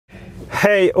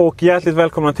Hej och hjärtligt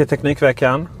välkomna till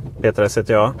Teknikveckan. Peter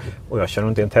heter jag och jag kör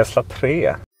runt i en Tesla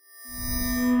 3.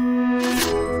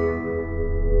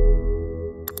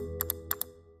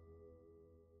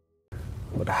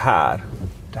 Och det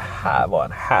här var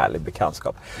en härlig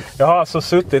bekantskap. Jag har alltså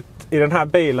suttit i den här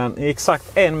bilen i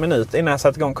exakt 1 minut innan jag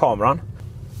satte igång kameran.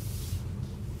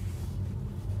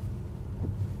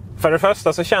 För det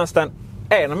första så känns den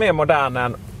ännu mer modern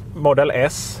än Model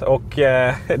S. Och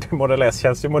Model S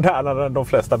känns ju modernare än de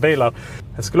flesta bilar.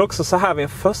 Jag skulle också så här vid en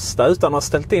första utan att ha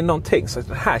ställt in någonting. Så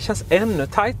den här känns ännu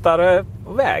tajtare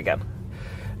på vägen.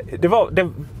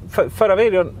 Förra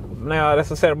videon när jag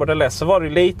recenserade Model S så var det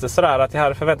lite sådär att jag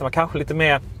hade förväntat mig kanske lite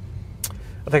mer.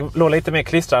 Att det låg lite mer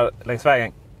klistrad längs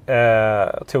vägen.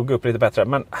 Tog upp lite bättre.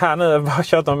 Men här nu, när jag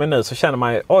kört dem nu så känner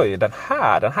man ju, oj den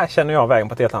här känner jag vägen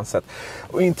på ett helt annat sätt.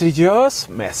 Och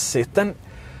interiörsmässigt,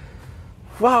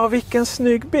 wow vilken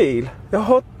snygg bil. Jag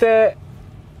har inte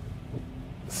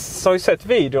så sett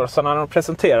videor så när de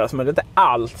presenteras, men det är inte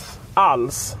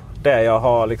alls det jag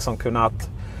har liksom kunnat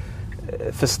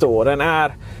förstå. Den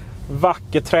är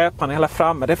vacker träpanel hela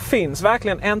framme. Det finns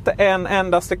verkligen inte en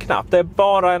endaste knapp. Det är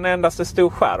bara en endaste stor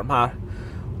skärm här.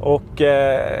 Och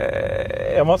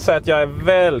jag måste säga att jag är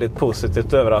väldigt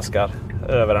positivt överraskad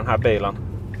över den här bilen.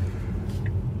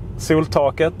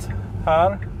 Soltaket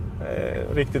här.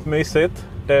 Riktigt mysigt.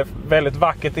 Det är väldigt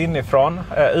vackert inifrån.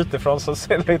 Utifrån så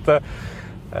ser det lite...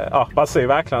 man ser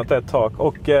verkligen att det är ett tak.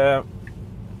 Och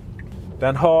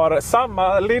den har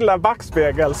samma lilla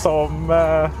backspegel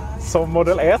som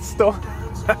Model S då.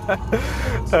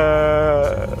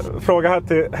 Fråga här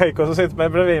till Heiko som sitter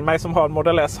med bredvid mig som har en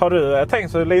Model S. Har du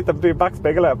tänkt så lite på din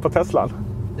backspegel är på Teslan?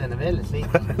 Den är väldigt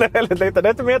liten. Den är väldigt liten. Det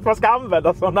är inte mer att man ska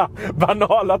använda sådana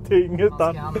banala ting. Man ska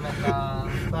använda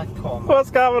backkamera. Man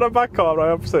ska använda backkamera,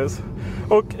 ja precis.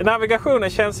 Och navigationen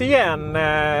känns igen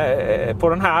på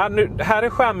den här. Nu, här är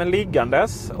skärmen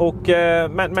liggandes. Och,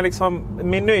 men liksom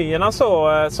menyerna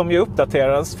så, som ju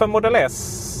uppdaterades för Model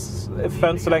S för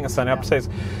inte så länge sedan, ja precis.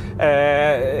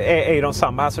 Är ju de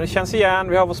samma här. Så det känns igen.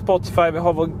 Vi har vår Spotify, vi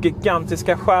har vår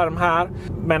gigantiska skärm här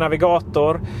med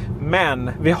navigator.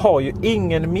 Men vi har ju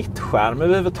ingen mittskärm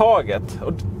överhuvudtaget.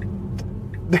 Och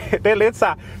det är lite så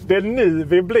här, det är nu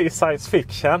vi blir science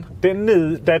fiction. Det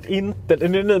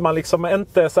är nu man liksom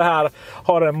inte så här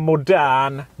har en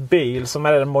modern bil som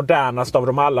är den modernaste av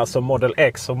dem alla som Model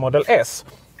X och Model S.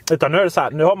 Utan nu är det så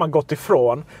här, nu har man gått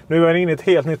ifrån. Nu är man inne i ett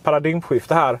helt nytt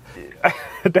paradigmskifte här.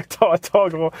 Det tar ett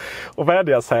tag att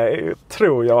vänja sig,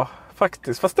 tror jag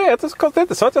faktiskt. Fast det är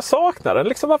inte så att jag saknar den.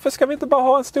 Liksom, varför ska vi inte bara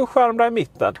ha en stor skärm där i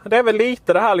mitten? Det är väl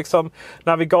lite det här liksom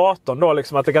navigatorn då,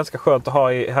 liksom att det är ganska skönt att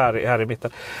ha här i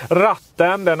mitten.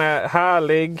 Ratten, den är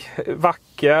härlig,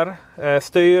 vacker.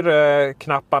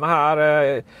 Styrknapparna här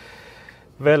är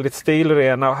väldigt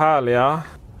stilrena och härliga.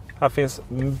 Här finns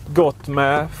gott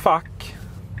med fack.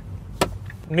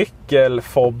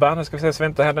 Nyckelfobben, nu ska vi se så vi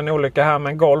inte hade en olycka här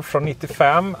med en Golf från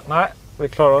 95. Nej, vi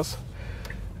klarar oss.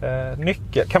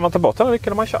 Nyckel, kan man ta bort den här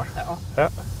nyckeln när man kör? Ja.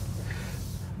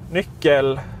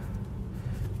 Nyckel.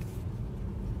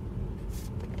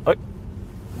 Oj.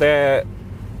 Det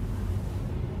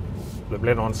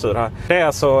blir någon sur här. Det är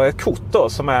alltså ett kort då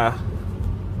som är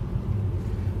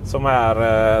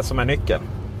nyckeln.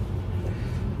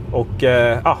 Och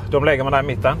de lägger man där i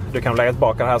mitten. Du kan lägga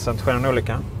tillbaka det här så att det sker en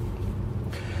olycka.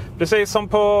 Precis som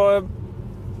på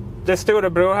det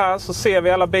storebror här så ser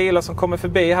vi alla bilar som kommer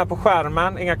förbi här på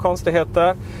skärmen. Inga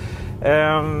konstigheter.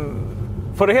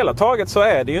 På det hela taget så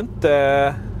är det ju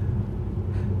inte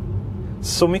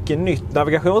så mycket nytt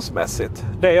navigationsmässigt.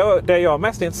 Det jag är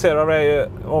mest intresserad av är ju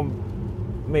om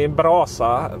min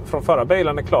brasa från förra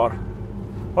bilen är klar.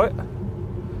 Oj.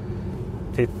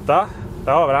 Titta.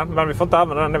 Där har vi den. Men vi får inte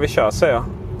använda den när vi kör, ser jag.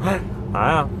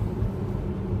 Nej.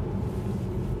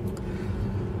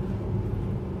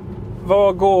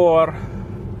 Vad går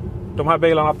de här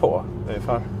bilarna på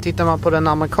ungefär? Tittar man på den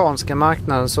amerikanska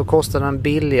marknaden så kostar den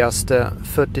billigaste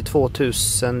 42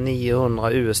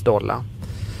 900 US-dollar.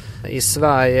 I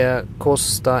Sverige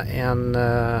kostar en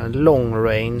long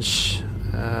range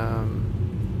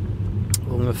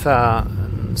ungefär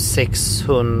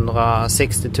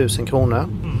 660 000 kronor.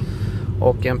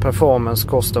 Och en performance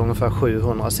kostar ungefär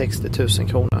 760 000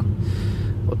 kronor.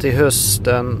 Och till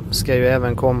hösten ska ju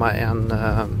även komma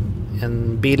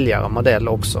en billigare modell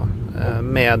också.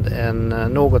 Med en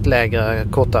något lägre,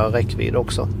 kortare räckvidd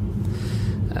också.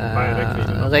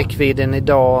 Räckvidden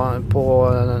idag på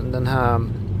den här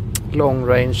long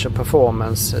range och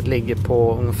performance ligger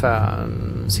på ungefär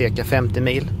cirka 50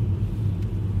 mil.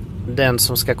 Den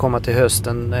som ska komma till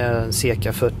hösten är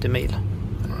cirka 40 mil.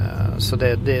 Så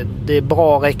det är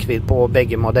bra räckvidd på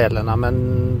bägge modellerna,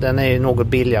 men den är ju något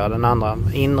billigare den andra.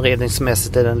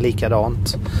 Inredningsmässigt är den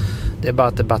likadant. Det är bara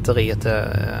att batteriet är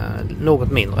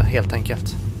något mindre helt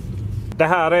enkelt. Det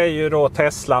här är ju då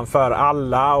Teslan för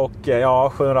alla och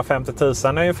 750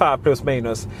 000 ungefär plus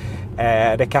minus.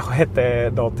 Det kanske inte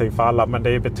är någonting för alla, men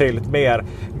det är betydligt mer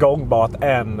gångbart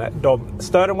än de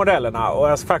större modellerna. Och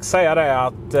jag ska faktiskt säga det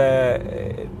att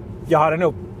jag hade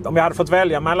nog, om jag hade fått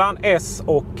välja mellan S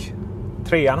och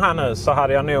 3an här nu, så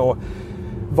hade jag nog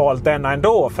valt denna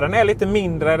ändå. För den är lite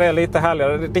mindre, det är lite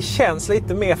härligare. Det känns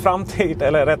lite mer framtid,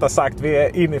 eller rättare sagt vi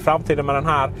är inne i framtiden med den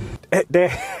här.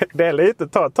 Det är lite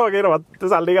tag i dem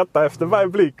att leta efter varje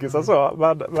blickis och så.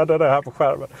 Men det är här på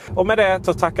skärmen. Och med det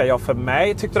så tackar jag för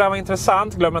mig. Tyckte det här var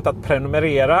intressant. Glöm inte att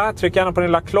prenumerera. Tryck gärna på den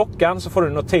lilla klockan så får du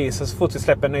notiser så fort vi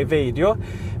släpper en ny video.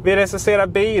 Vi recenserar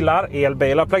bilar,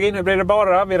 elbilar, plug-in hur blir det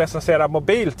bara. Vi recenserar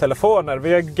mobiltelefoner. Vi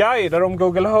gör guider om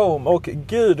Google Home och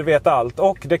Gud vet allt.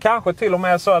 Och det kanske till och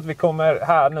med är så att vi kommer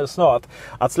här nu snart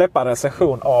att släppa en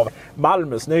recension av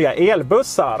Malmös nya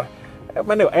elbussar.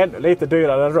 Men nog ännu lite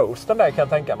dyrare än roasten där kan jag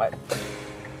tänka mig.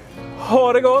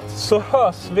 Ha det gott så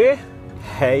hörs vi.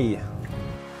 Hej!